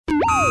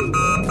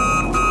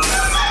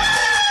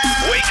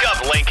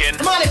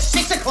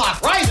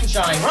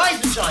shine,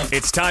 rise and shine.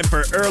 It's time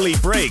for Early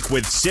Break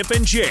with Sip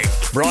and Jake,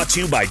 brought to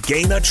you by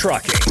Gaina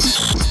Trucking.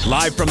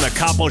 Live from the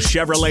Coppel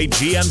Chevrolet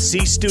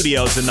GMC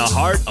studios in the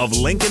heart of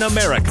Lincoln,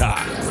 America.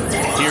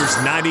 Here's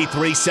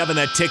 93.7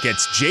 The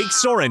Ticket's Jake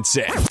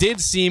Sorensen. Did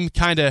seem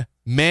kind of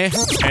meh.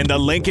 And the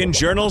Lincoln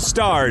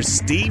Journal-Star's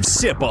Steve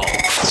Sipple.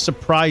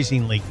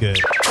 Surprisingly good.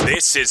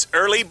 This is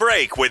Early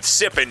Break with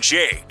Sip and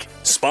Jake,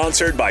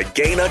 sponsored by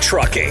Gaina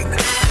Trucking.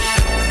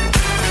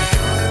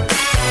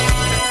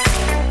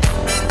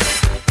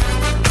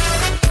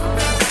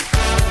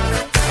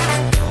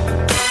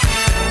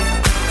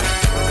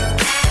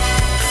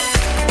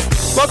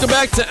 Welcome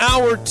back to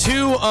Hour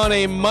 2 on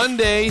a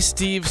Monday.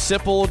 Steve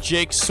Sipple,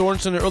 Jake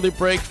Sorensen, Early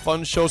Break.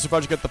 Fun show. So far,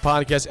 you got the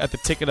podcast at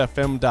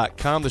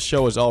theticketfm.com. The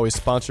show is always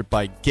sponsored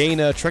by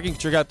Gaina Trucking.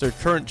 Check out their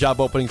current job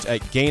openings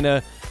at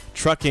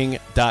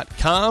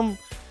gainatrucking.com.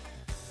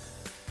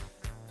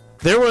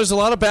 There was a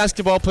lot of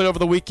basketball played over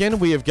the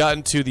weekend. We have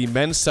gotten to the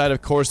men's side.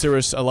 Of course, there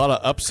was a lot of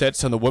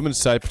upsets on the women's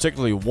side,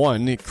 particularly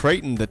one.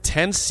 Creighton, the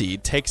 10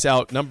 seed, takes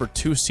out number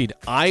 2 seed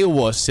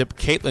Iowa. Sip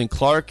Caitlin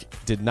Clark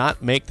did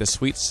not make the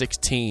Sweet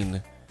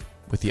 16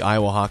 with the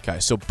Iowa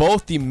Hawkeyes. So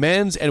both the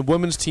men's and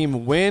women's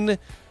team win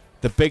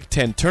the Big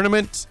Ten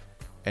tournament,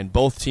 and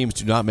both teams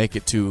do not make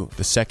it to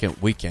the second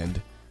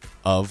weekend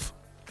of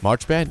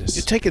March Madness.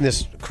 You're taking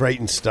this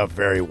Creighton stuff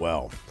very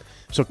well.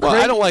 So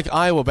I don't like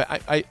Iowa,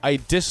 but I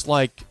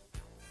dislike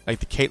the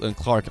Caitlin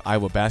Clark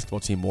Iowa basketball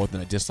team more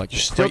than I dislike the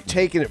You're Creighton still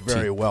taking it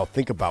very team. well.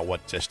 Think about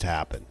what just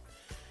happened.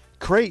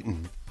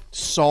 Creighton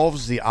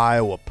solves the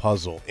Iowa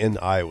puzzle in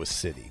Iowa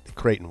City, the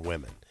Creighton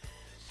women.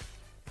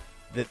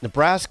 That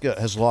Nebraska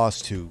has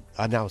lost to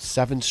now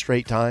 7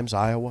 straight times,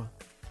 Iowa.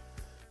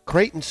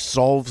 Creighton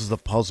solves the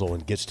puzzle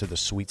and gets to the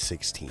Sweet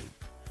 16.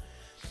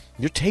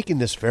 You're taking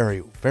this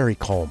very, very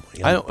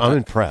calmly. I'm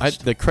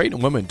impressed. The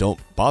Creighton women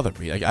don't bother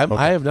me.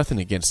 I have nothing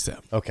against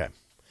them. Okay.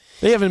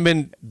 They haven't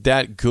been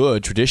that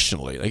good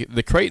traditionally. Like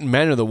the Creighton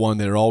men are the one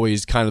that are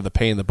always kind of the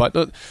pain in the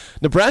butt.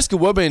 Nebraska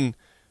women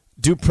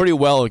do pretty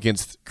well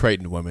against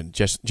Creighton women,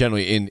 just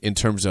generally in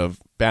terms of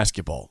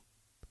basketball.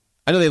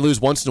 I know they lose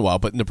once in a while,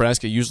 but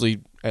Nebraska usually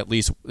at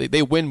least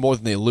they win more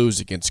than they lose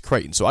against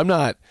Creighton. So I'm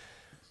not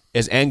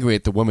as angry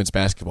at the women's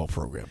basketball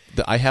program.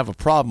 I have a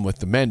problem with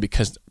the men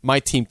because my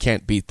team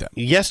can't beat them.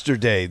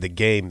 Yesterday, the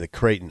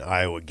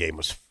Creighton-Iowa game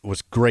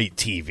was great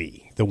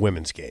TV, the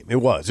women's game. It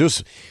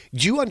was.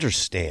 Do you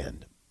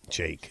understand,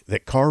 Jake,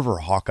 that Carver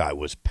Hawkeye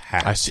was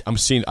packed?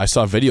 I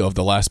saw a video of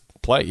the last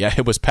play. Yeah,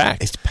 it was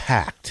packed. It's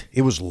packed.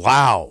 It was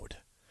loud.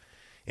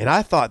 And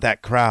I thought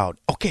that crowd,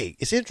 okay,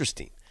 it's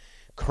interesting.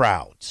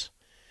 Crowds.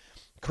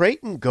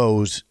 Creighton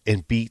goes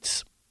and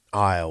beats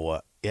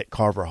Iowa at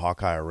Carver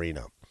Hawkeye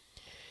Arena.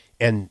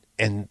 And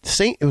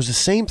it was the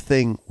same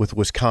thing with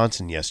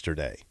Wisconsin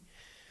yesterday,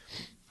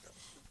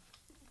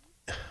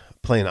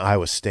 playing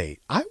Iowa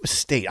State. I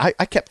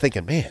kept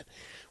thinking, man,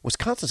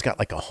 Wisconsin's got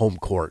like a home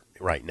court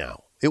right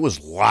now. It was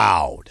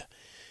loud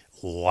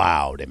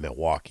in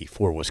Milwaukee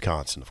for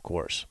Wisconsin, of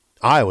course.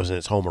 Iowa's in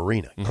its home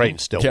arena. Mm-hmm. Creighton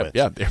still wins.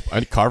 Yeah,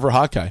 Carver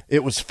Hawkeye.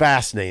 It was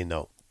fascinating,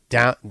 though.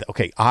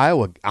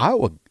 Iowa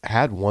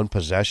had one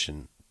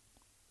possession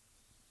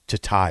to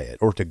tie it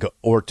or to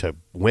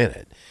win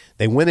it.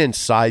 They went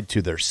inside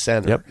to their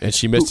center. Yep, and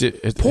she missed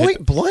it.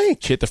 Point blank.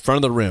 She hit the front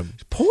of the rim.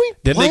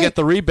 Then they got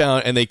the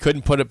rebound, and they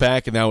couldn't put it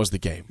back, and that was the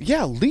game.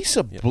 Yeah,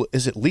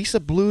 is it Lisa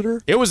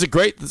Bluter? It was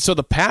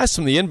the pass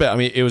from the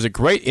inbound, it was a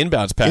great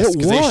inbounds pass.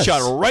 Because they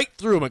shot right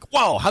through. I'm like,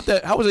 wow,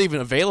 how was it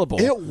even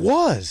available? It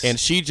was. And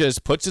she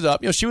just puts it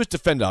up. She was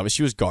defended, obviously.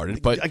 She was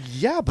guarded.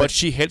 But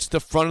she hits the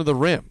front of the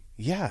rim.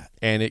 Yeah,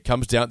 and it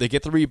comes down. They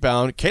get the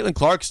rebound. Caitlin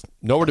Clark's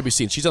nowhere to be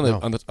seen. She's on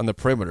the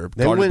perimeter.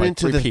 They went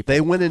into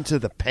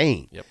the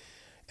paint. Yep.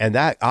 And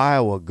that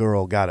Iowa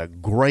girl got a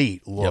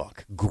great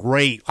look. Yep.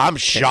 Great. I'm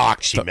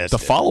shocked she missed it.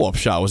 The follow-up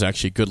shot was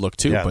actually a good look,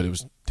 too, but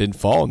it didn't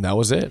fall, and that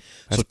was it.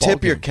 So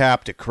tip your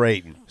cap to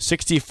Creighton.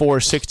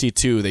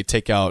 64-62, they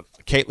take out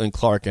Caitlin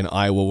Clark and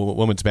Iowa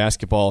women's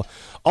basketball.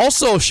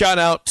 Also, shout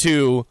out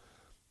to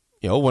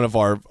one of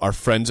our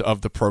friends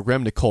of the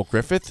program, Nicole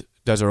Griffith,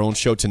 does her own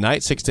show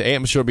tonight, 6 to 8.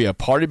 I'm sure it'll be a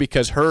party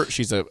because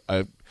she's a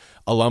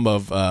alum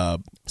of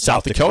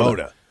South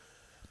Dakota.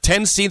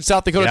 10 seed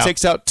South Dakota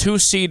takes out 2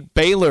 seed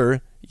Baylor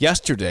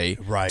yesterday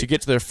to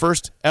get to their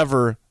first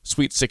ever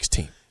Sweet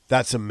 16.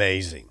 That's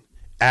amazing.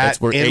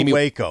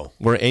 Waco.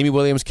 Where Amy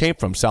Williams came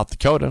from, South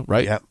Dakota,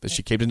 right? Yeah.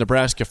 She came to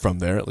Nebraska from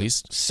there, at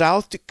least.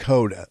 South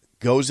Dakota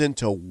goes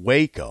into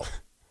Waco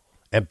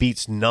and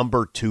beats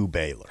number 2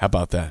 Baylor. How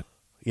about that?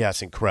 Yeah,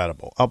 it's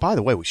incredible. Oh, by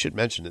the way, we should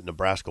mention that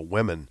Nebraska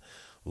women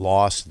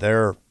lost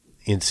their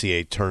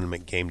NCAA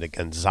tournament game to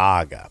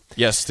Gonzaga.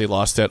 Yes, they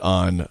lost it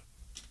on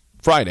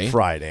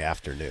Friday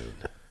afternoon.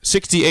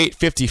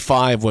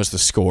 68-55 was the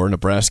score.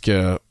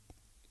 Nebraska,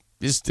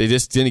 they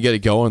just didn't get it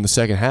going in the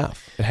second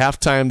half. At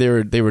halftime,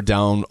 they were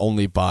down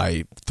only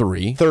by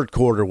 3. Third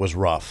quarter was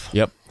rough.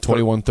 Yep,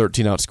 21-13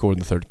 outscored in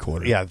the third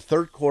quarter. Yeah, the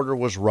third quarter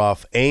was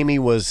rough. Amy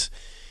was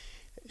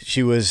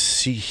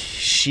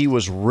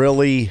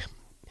really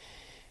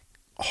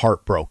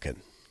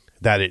heartbroken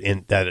that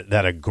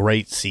that a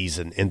great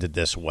season ended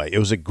this way. It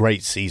was a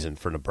great season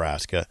for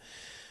Nebraska.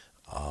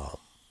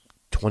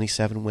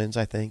 27 wins,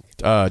 I think.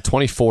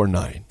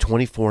 24-9.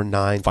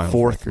 24-9,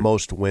 fourth record.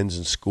 most wins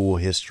in school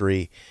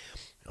history.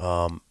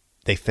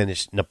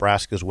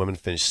 Nebraska's women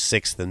finished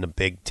sixth in the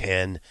Big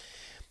Ten.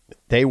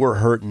 They were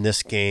hurt in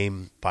this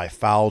game by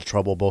foul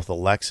trouble. Both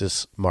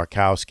Alexis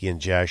Markowski and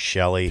Jazz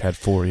Shelley Had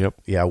 4, yep.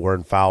 Yeah, were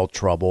in foul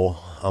trouble.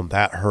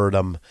 That hurt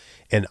them.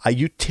 And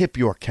you tip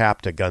your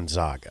cap to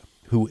Gonzaga,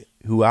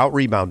 who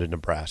out-rebounded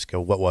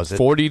Nebraska. What was it?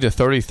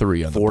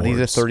 40-33 on the 40 to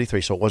boards.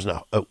 33. So it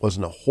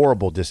wasn't a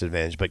horrible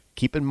disadvantage. But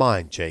keep in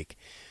mind, Jake,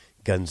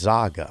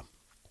 Gonzaga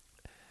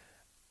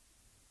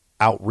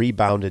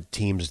out-rebounded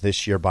teams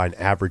this year by an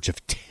average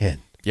of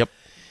 10. Yep.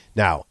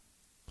 Now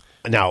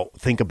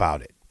think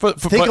about it.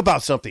 Think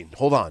about something.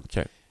 Hold on.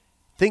 Okay.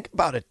 Think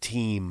about a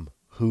team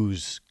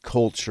whose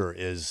culture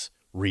is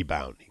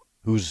rebounding,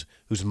 whose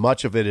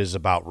much of it is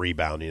about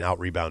rebounding,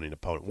 out-rebounding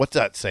opponent. What's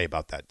that say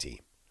about that team?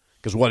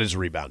 Because what is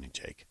rebounding,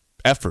 Jake?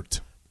 Effort.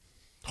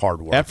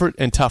 Hard work. Effort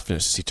and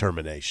toughness.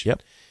 Determination.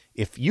 Yep.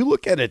 If you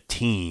look at a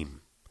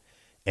team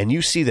and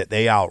you see that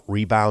they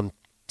out-rebound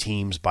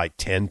teams by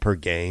 10 per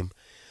game,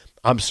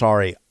 I'm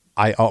sorry,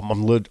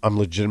 I'm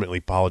legitimately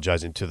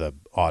apologizing to the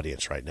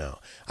audience right now.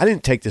 I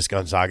didn't take this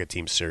Gonzaga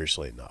team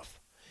seriously enough.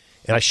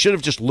 And I should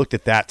have just looked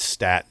at that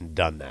stat and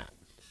done that.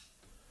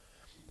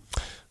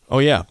 Oh,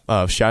 yeah.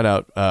 Shout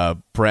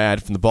out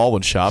Brad from the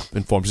Baldwin Shop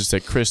informs us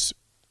that Chris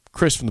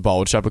from the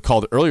Baldwin Shop, who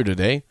called earlier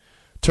today,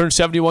 turned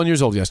 71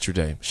 years old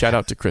yesterday. Shout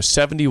out to Chris.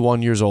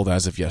 71 years old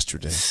as of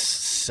yesterday.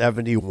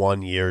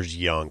 71 years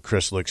young.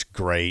 Chris looks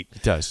great. He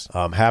does.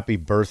 Happy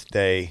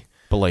birthday.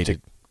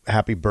 Belated.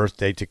 Happy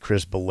birthday to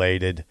Chris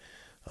belated.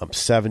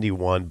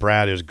 71.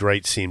 Brad, it was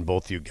great seeing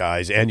both you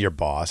guys and your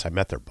boss. I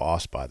met their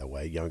boss, by the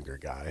way, younger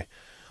guy.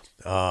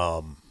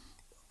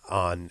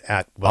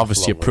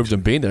 Obviously approved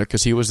him being there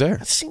because he was there.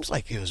 It seems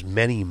like it was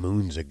many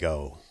moons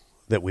ago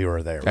that we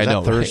were there. Was I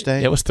know, that Thursday?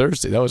 Right? It was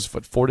Thursday. That was,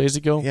 4 days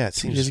ago? Yeah, it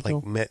seems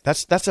like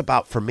that's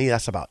about, for me,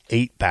 that's about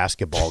 8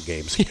 basketball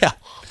games. Yeah.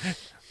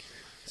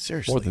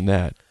 Seriously. More than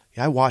that.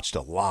 Yeah, I watched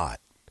a lot.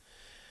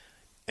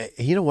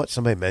 You know what?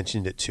 Somebody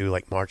mentioned it too,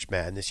 like March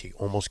Madness. You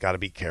almost got to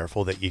be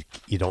careful that you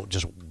don't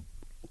just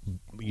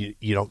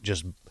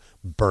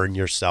burn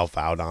yourself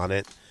out on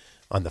it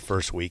on the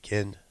first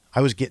weekend.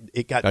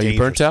 It got dangerous. You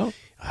burnt out?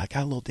 I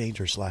got a little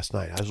dangerous last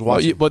night. I was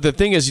watching. But the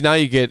thing is, now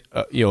you get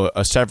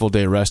a several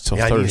day rest till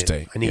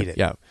Thursday. I need it.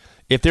 Yeah.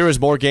 If there was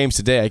more games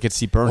today, I could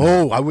see burnout.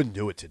 Oh, I wouldn't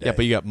do it today. Yeah,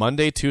 but you got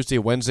Monday, Tuesday,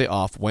 Wednesday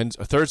off.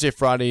 Thursday,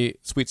 Friday,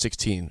 Sweet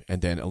 16,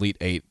 and then Elite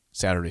 8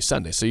 Saturday,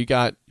 Sunday. So you've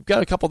got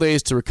a couple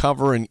days to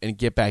recover and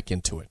get back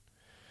into it.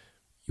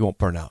 You won't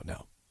burn out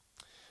now.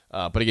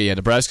 But again,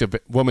 Nebraska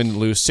women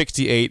lose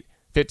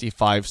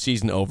 68-55,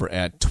 season over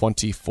at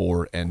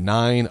 24-9,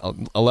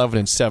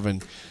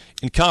 11-7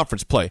 in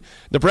conference play.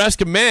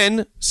 Nebraska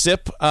men,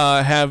 Sip,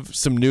 have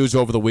some news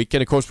over the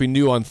weekend. Of course, we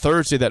knew on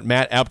Thursday that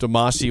Matt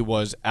Abdelmassi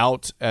was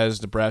out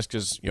as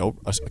Nebraska's a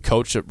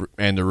coach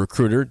and a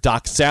recruiter.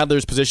 Doc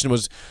Sadler's position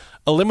was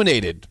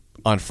eliminated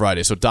on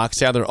Friday, so Doc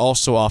Sadler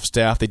also off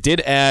staff. They did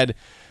add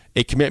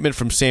a commitment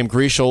from Sam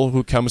Grieschel,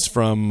 who comes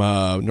from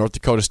North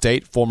Dakota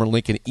State, former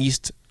Lincoln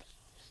East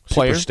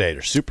player.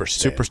 Super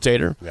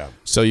Stater. Yeah.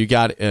 So you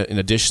got an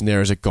addition there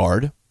as a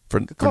guard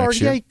for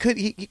next year. Yeah,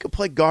 he could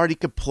play guard. He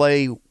could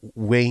play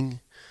wing.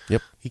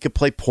 Yep. He could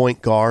play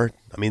point guard.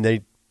 I mean,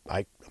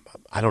 I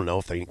don't know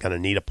if they're going to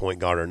need a point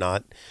guard or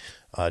not.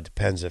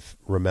 Depends if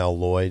Ramel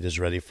Lloyd is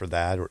ready for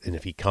that, and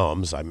if he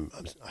comes, I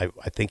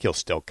think he'll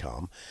still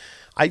come.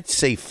 I'd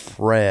say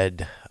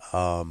Fred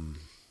Hoiberg.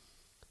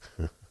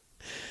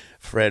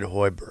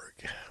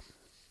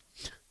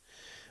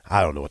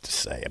 I don't know what to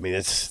say. I mean,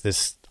 it's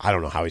this. I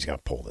don't know how he's going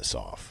to pull this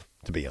off,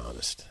 to be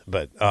honest.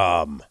 But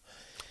well,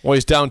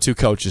 he's down 2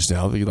 coaches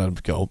now. You let him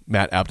go: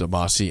 Matt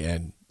Abdelmassi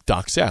and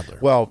Doc Sadler.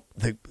 Well,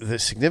 the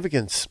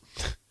significance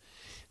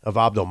of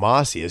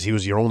Abdelmassi is he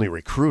was your only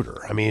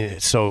recruiter. I mean,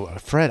 so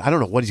Fred, I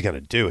don't know what he's going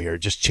to do here.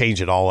 Just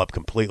change it all up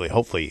completely.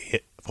 Hopefully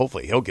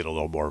he'll get a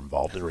little more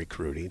involved in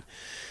recruiting.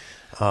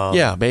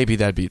 Yeah, maybe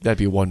that'd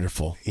be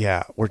wonderful.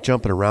 Yeah, we're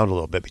jumping around a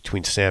little bit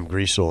between Sam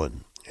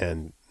Grieschel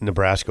and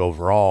Nebraska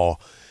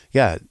overall.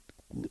 Yeah,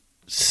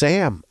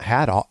 Sam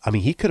had all. I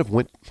mean, he could have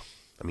went.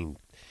 I mean,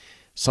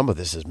 some of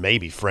this is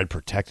maybe Fred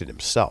protected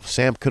himself.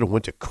 Sam could have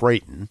went to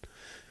Creighton.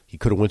 He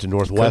could have went to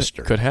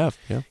Northwestern. Could have,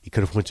 yeah. He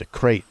could have went to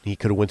Creighton. He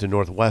could have went to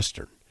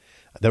Northwestern.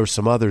 There were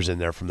some others in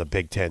there from the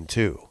Big Ten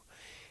too.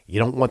 You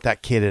don't want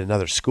that kid at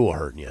another school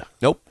hurting you.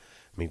 Nope.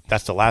 I mean,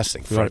 that's the last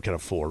thing Fred can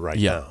afford right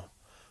now.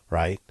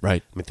 Right?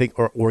 Right. I mean, think,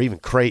 or even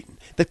Creighton.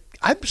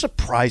 I'm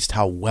surprised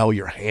how well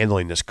you're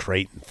handling this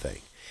Creighton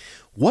thing.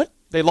 What?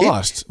 They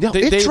lost.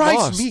 It drives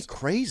lost. me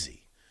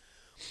crazy.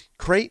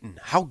 Creighton,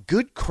 how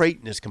good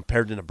Creighton is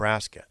compared to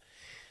Nebraska.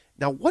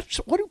 Now, what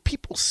do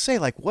people say?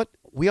 Like, what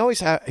we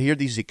always hear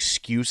these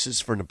excuses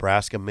for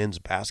Nebraska men's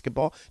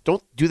basketball.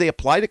 Do they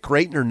apply to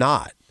Creighton or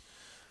not?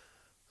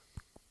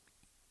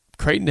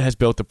 Creighton has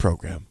built the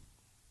program.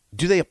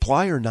 Do they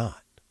apply or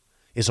not?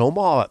 Is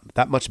Omaha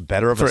that much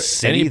better of a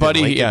city anybody?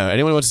 than Lincoln? Yeah,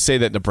 anyone wants to say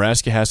that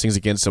Nebraska has things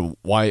against them?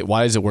 Why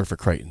does it work for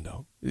Creighton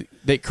though? You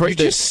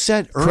just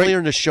said earlier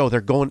in the show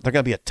they're going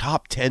to be a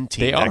top 10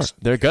 team. They are.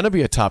 They're going to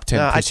be a top 10.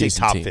 I'd say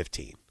top team.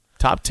 15.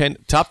 Top 10,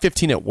 top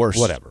 15 at worst.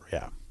 Whatever.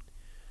 Yeah.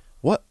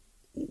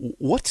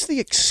 What's the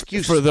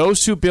excuse for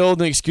those who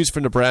build an excuse for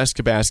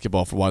Nebraska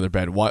basketball for why they're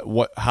bad?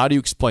 How do you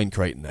explain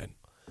Creighton then?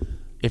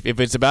 If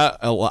it's about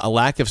a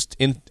lack of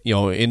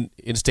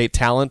in-state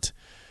talent,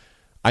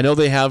 I know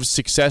they have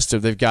success.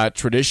 They've got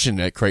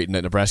tradition at Creighton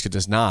that Nebraska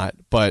does not.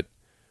 But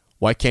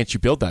why can't you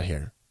build that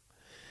here?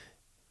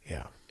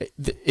 Yeah.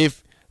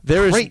 If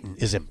there Creighton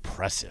is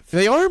impressive.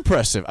 They are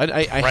impressive.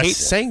 I hate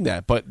saying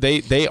that, but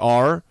they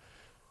are,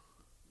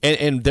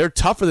 and they're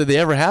tougher than they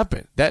ever have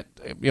been. That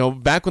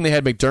back when they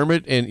had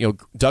McDermott and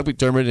Doug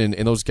McDermott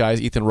and those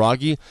guys, Ethan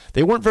Wragge,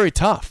 they weren't very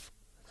tough.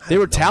 They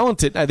were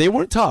talented. They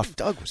weren't tough.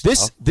 Doug was tough.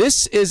 tough.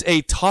 This is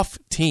a tough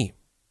team.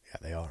 Yeah,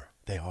 they are.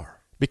 They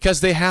are.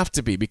 Because they have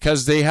to be.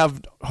 Because they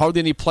have hardly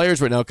any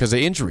players right now because of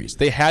injuries.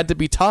 They had to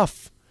be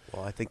tough.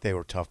 Well, I think they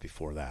were tough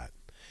before that.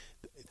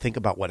 Think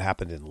about what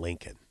happened in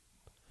Lincoln.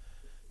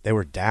 They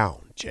were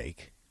down,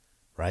 Jake,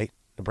 right?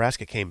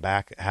 Nebraska came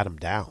back, had them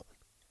down.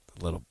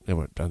 They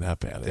weren't done that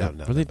bad.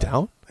 Were they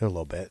down? They were a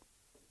little bit.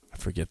 I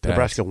forget that.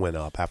 Nebraska went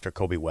up after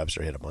Kobe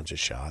Webster hit a bunch of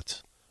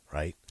shots,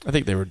 right? I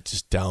think they were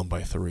just down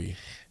by 3.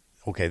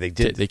 Okay, they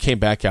did. They came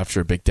back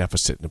after a big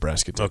deficit,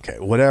 Nebraska did. Okay,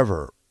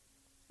 whatever.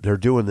 They're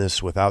doing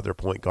this without their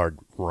point guard,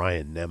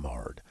 Ryan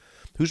Nemhard,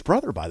 whose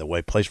brother, by the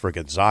way, plays for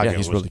Gonzaga. Yeah,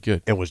 he's really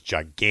good. And was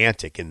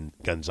gigantic in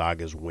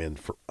Gonzaga's win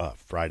for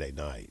Friday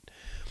night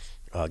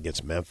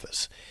against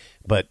Memphis.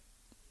 But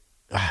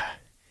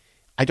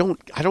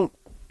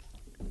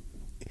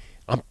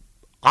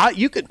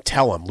you can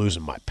tell I'm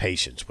losing my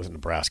patience with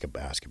Nebraska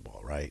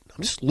basketball, right?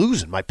 I'm just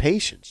losing my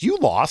patience. You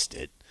lost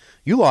it.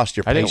 You lost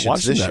your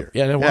patience this year.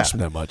 Yeah, I didn't watch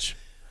them that much.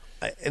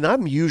 And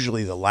I'm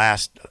usually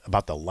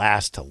about the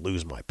last to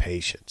lose my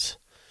patience.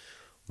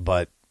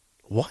 But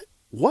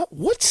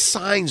what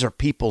signs are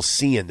people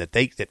seeing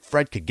that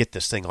Fred could get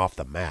this thing off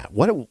the mat?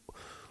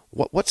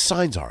 What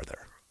signs are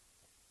there?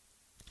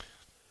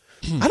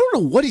 I don't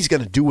know what he's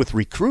going to do with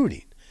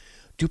recruiting.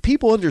 Do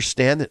people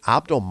understand that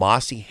Abdul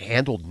Masi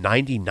handled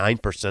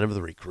 99% of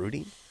the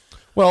recruiting?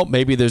 Well,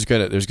 maybe there's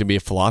gonna be a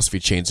philosophy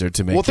change there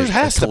to make there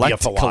has to be a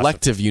philosophy.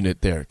 Collective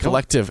unit there,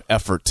 collective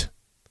effort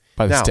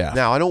by the staff.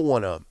 Now, I don't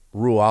want to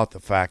rule out the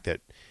fact that.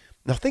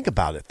 Now, think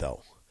about it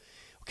though.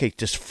 Okay,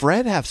 does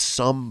Fred have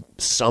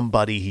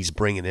somebody he's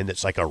bringing in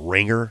that's like a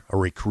ringer, a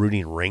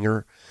recruiting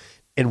ringer?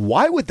 And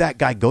why would that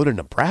guy go to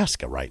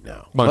Nebraska right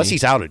now? Money. Unless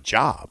he's out of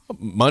job.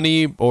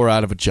 Money or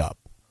out of a job.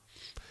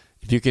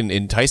 If you can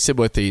entice him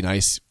with a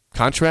nice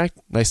contract,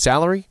 nice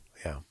salary,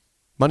 yeah,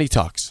 money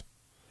talks.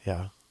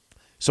 Yeah.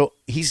 So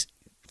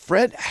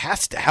Fred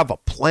has to have a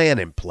plan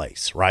in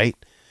place, right?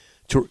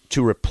 To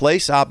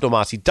replace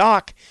Abdelmasi.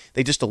 Doc,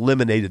 they just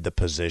eliminated the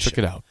position. Took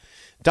it out.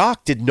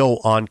 Doc did no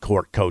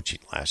on-court coaching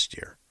last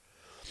year.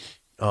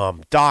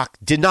 Doc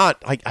did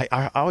not.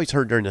 I always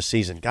heard during the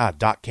season, God,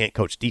 Doc can't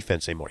coach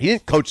defense anymore. He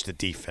didn't coach the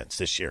defense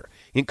this year.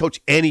 He didn't coach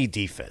any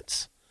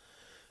defense.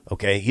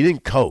 Okay, he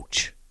didn't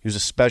coach. He was a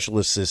special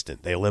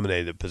assistant. They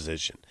eliminated the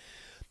position.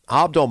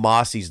 Abdul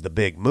Masi's the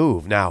big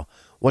move. Now,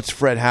 what's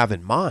Fred have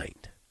in mind?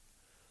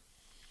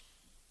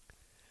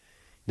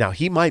 Now,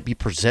 he might be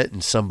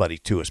presenting somebody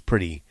to us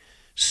pretty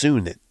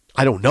soon that,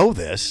 I don't know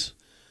this,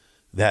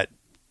 that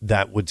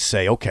would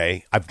say,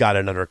 okay, I've got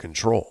it under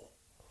control.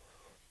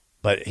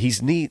 But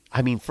he's neat.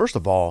 I mean, first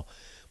of all,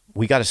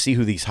 we got to see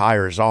who these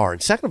hires are.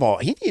 And second of all,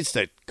 he needs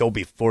to go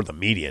before the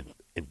media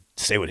and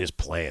say what his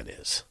plan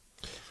is.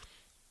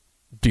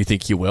 Do you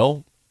think he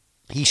will?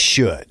 He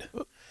should.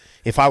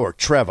 If I were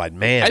Trev, I'd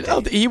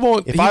mandate. He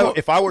won't.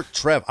 If I were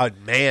Trev,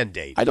 I'd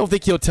mandate. I don't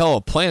think he'll tell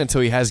a plan until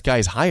he has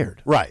guys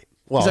hired. Right.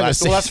 Well,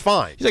 that's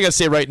fine. He's not going to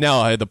say right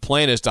now, the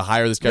plan is to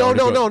hire this guy.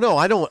 No.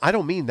 I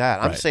don't mean that.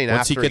 Right. I'm saying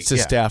once after he gets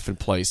his staff in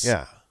place.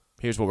 Yeah.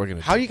 Here's what we're going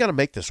to do. How are you going to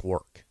make this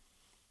work?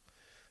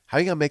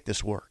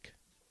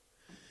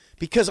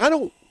 Because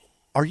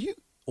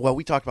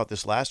we talked about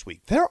this last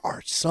week. There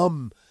are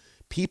some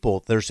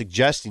people that are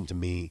suggesting to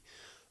me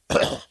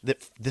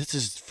that this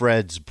is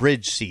Fred's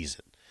bridge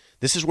season.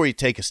 This is where you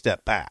take a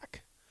step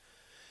back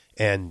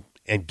and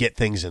get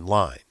things in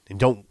line. And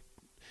don't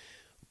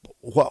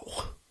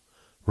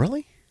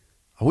really?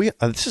 Are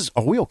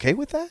we okay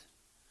with that?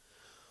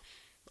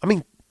 I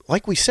mean,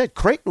 like we said,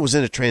 Creighton was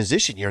in a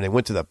transition year and they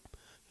went to the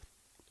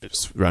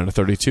round of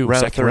 32.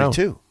 Round of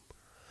 32.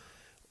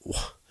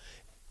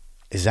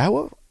 Is that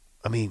what?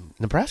 I mean,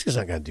 Nebraska's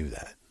not going to do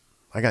that.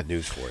 I got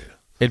news for you.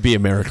 It'd be a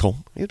miracle.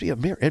 It'd be a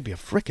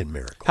freaking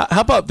miracle.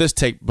 How about this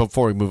take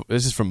before we move?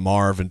 This is from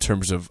Marv in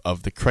terms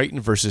of the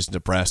Creighton versus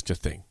Nebraska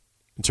thing,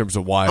 in terms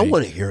of why. I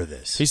want to hear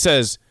this. He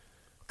says,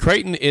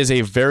 Creighton is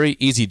a very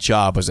easy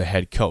job as a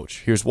head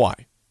coach. Here's why.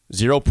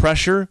 Zero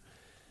pressure.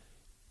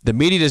 The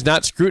media does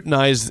not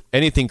scrutinize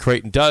anything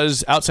Creighton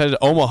does. Outside of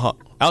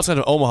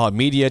Omaha,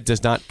 media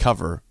does not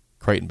cover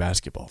Creighton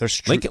basketball.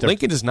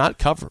 Lincoln does not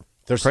cover.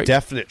 There's Creighton.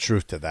 definite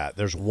truth to that.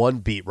 There's one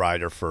beat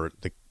writer for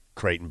the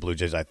Creighton Blue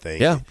Jays, I think.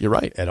 Yeah, you're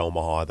right. At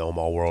Omaha, the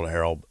Omaha World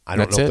Herald. I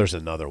don't know if there's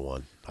another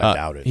one. I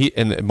doubt it.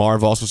 And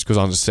Marv also goes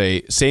on to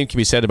say, same can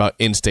be said about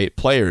in-state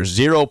players.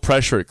 Zero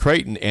pressure at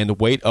Creighton and the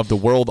weight of the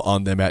world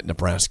on them at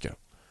Nebraska.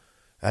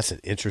 That's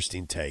an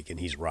interesting take, and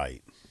he's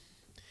right.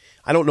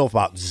 I don't know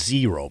about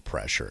zero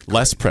pressure.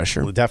 Less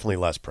pressure. Well, definitely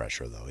less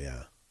pressure, though,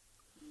 yeah.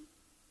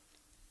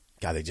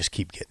 God, they just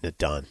keep getting it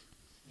done.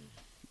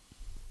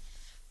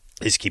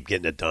 They just keep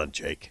getting it done,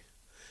 Jake.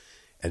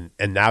 And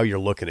now you're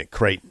looking at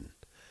Creighton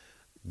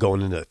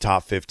going into the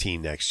top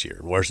 15 next year.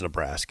 And where's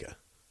Nebraska?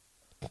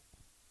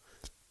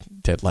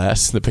 Dead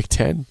last in the Big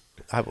Ten.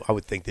 I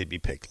would think they'd be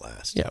picked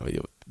last. Yeah,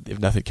 they have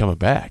nothing coming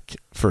back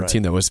for a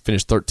team that was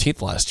finished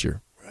 13th last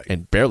year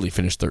and barely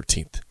finished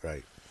 13th.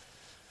 Right.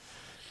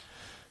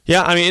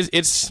 Yeah, I mean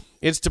it's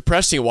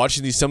depressing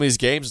watching some of these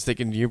games,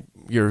 thinking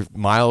you're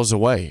miles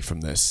away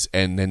from this,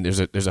 and then there's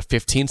a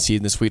 15 seed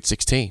in the Sweet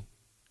 16,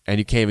 and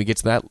you can't even get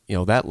to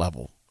that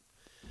level.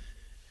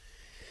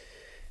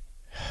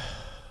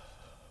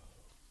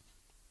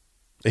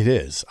 It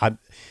is. I'm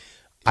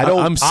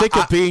sick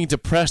of being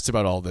depressed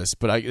about all this,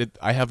 but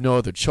I have no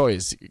other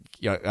choice.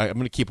 I'm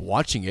going to keep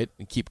watching it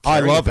and keep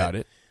caring about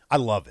it. I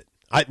love it.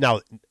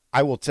 Now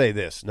I will say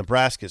this: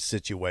 Nebraska's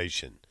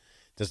situation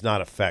does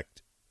not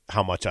affect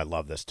how much I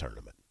love this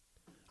tournament.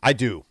 I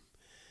do.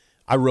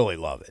 I really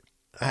love it.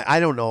 I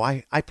don't know.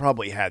 I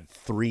probably had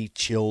 3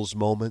 chills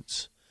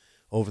moments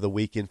over the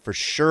weekend for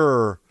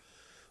sure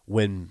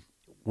when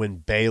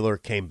Baylor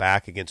came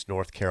back against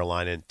North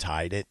Carolina and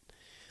tied it.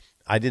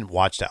 I didn't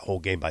watch that whole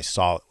game, but I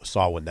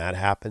saw when that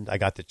happened. I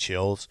got the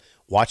chills.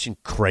 Watching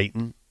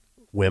Creighton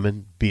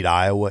women beat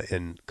Iowa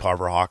in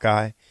Carver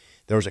Hawkeye,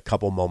 there was a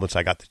couple moments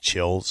I got the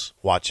chills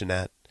watching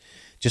that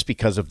just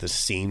because of the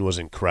scene was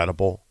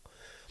incredible.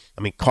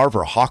 I mean,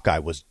 Carver Hawkeye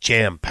was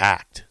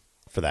jam-packed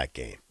for that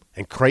game.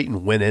 And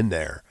Creighton went in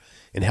there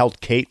and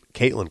held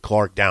Caitlin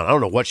Clark down. I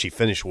don't know what she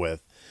finished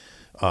with.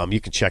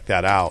 You can check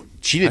that out.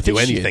 She didn't do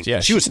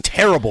anything. She was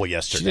terrible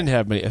yesterday. She didn't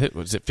have many.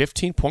 Was it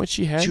 15 points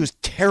she had? She was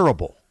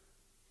terrible.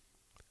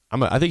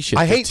 I think she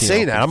had 15. I hate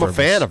saying that. I'm a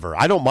fan of her.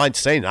 I don't mind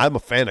saying that. I'm a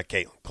fan of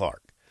Caitlin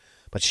Clark.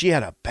 But she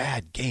had a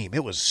bad game.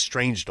 It was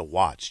strange to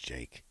watch,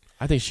 Jake.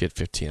 I think she had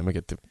 15. I'm going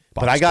to get the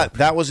box. But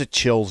that was a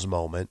chills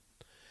moment.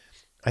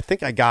 I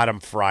think I got him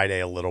Friday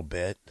a little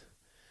bit.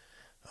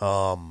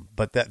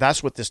 But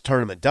that's what this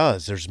tournament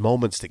does. There's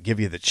moments that give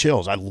you the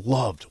chills. I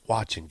loved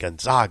watching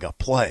Gonzaga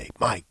play.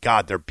 My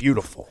God, they're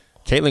beautiful.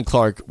 Caitlin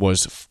Clark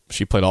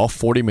she played all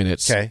 40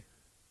 minutes. Okay.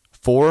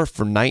 4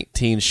 for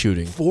 19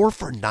 shooting. 4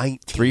 for 19.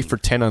 3 for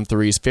 10 on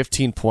threes,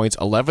 15 points,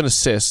 11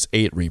 assists,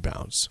 8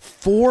 rebounds.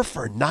 4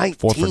 for 19.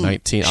 4 for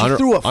 19. She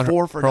threw a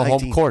 4 for 19. Her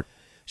home court.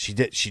 She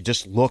did. She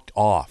just looked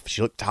off.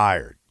 She looked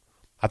tired.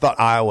 I thought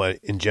Iowa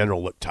in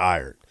general looked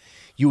tired.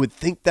 You would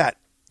think that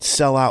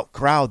sellout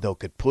crowd, though,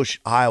 could push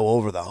Iowa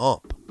over the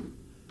hump.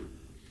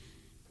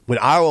 When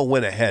Iowa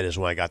went ahead is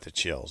when I got the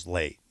chills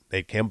late.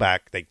 They'd come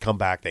back.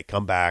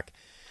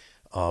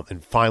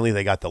 And finally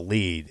they got the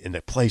lead, and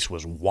the place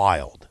was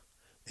wild.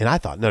 And I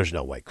thought, there's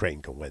no way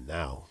Creighton can win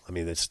now. I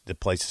mean, the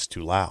place is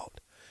too loud.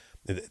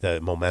 The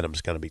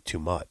momentum's going to be too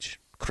much.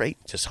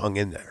 Creighton just hung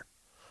in there.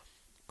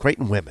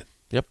 Creighton women.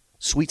 Yep.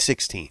 Sweet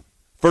 16.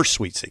 First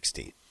Sweet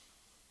 16.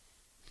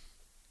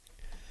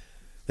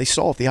 They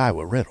solved the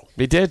Iowa riddle.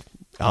 They did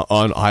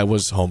on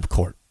Iowa's home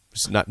court.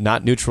 It's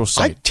not neutral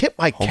site. I tip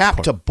my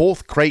cap to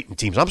both Creighton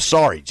teams. I'm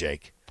sorry,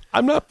 Jake.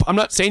 I'm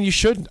not saying you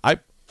shouldn't.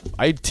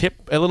 I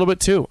tip a little bit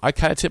too. I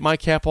kind of tip my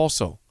cap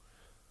also.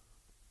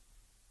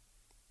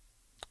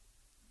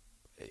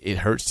 It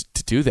hurts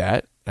to do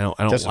that. I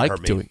don't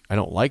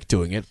like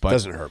doing it, but it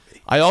doesn't hurt me.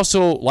 I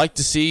also like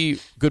to see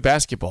good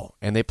basketball,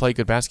 and they play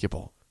good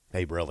basketball.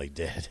 They really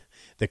did.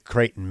 The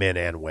Creighton men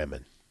and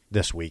women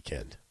this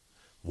weekend.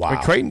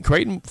 Wow. I mean,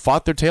 Creighton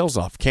fought their tails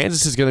off.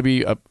 Kansas is going to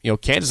be,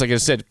 Kansas, like I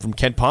said, from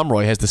Ken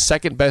Pomeroy, has the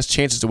second best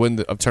chances to win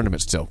the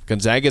tournament still.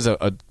 Gonzaga is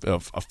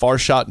a far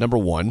shot number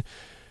 1,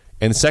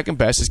 and the second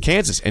best is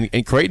Kansas.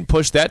 And Creighton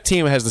pushed that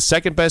team that has the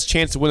second best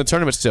chance to win the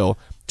tournament still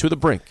to the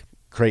brink.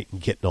 Creighton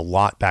getting a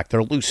lot back.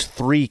 They'll lose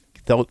 3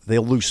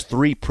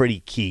 pretty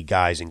key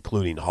guys,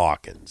 including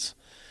Hawkins,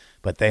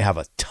 but they have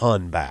a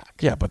ton back.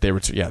 Yeah, but they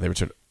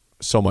return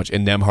so much.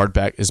 And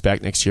Nemhard is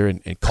back next year,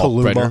 and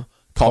Kalkbrenner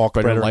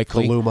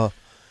likely. Kaluma.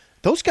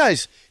 Those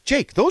guys,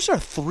 Jake, those are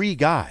 3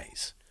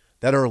 guys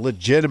that are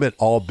legitimate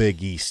all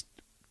Big East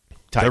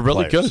type players. They're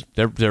really good.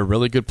 They're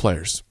really good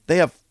players. They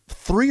have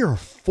 3 or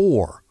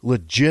 4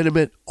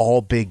 legitimate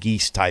all Big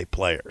East type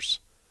players.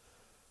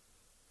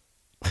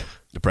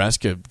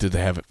 Nebraska, did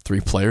they have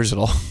 3 players at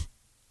all?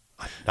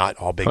 Not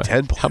all Big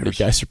Ten players. How many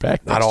guys are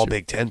back Not all year?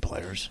 Big Ten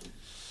players.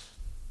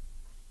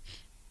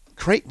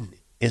 Creighton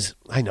is,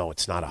 I know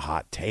it's not a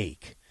hot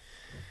take.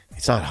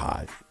 It's not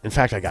hot. In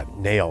fact, I got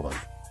nailed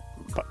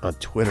on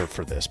Twitter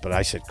for this, but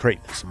I said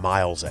Creighton is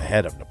miles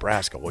ahead of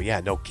Nebraska. Well, yeah,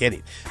 no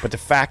kidding. But the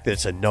fact that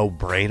it's a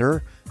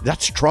no-brainer,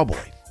 that's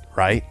troubling,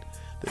 right?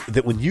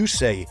 That when you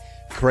say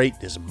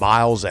Creighton is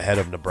miles ahead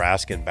of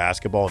Nebraska in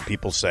basketball and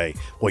people say,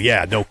 well,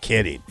 yeah, no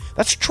kidding,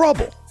 that's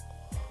trouble.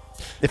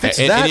 If it's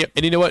and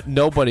you know what?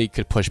 Nobody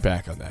could push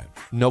back on that.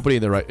 Nobody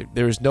in the right.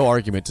 There is no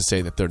argument to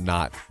say that they're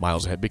not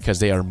miles ahead because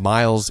they are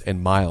miles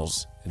and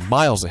miles and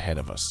miles ahead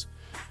of us,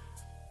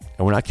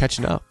 and we're not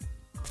catching up.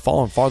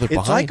 Falling farther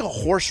behind. It's like a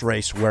horse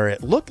race where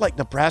it looked like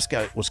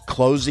Nebraska was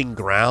closing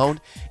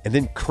ground, and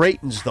then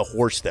Creighton's the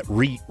horse that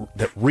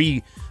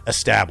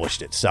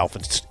re-established itself,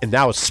 and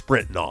now it's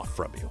sprinting off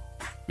from you.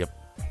 Yep.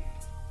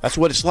 That's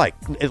what it's like.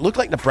 It looked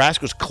like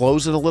Nebraska was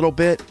closing a little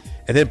bit,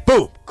 and then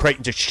boom,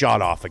 Creighton just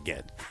shot off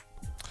again.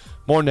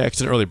 More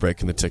next, an early break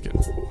in the ticket.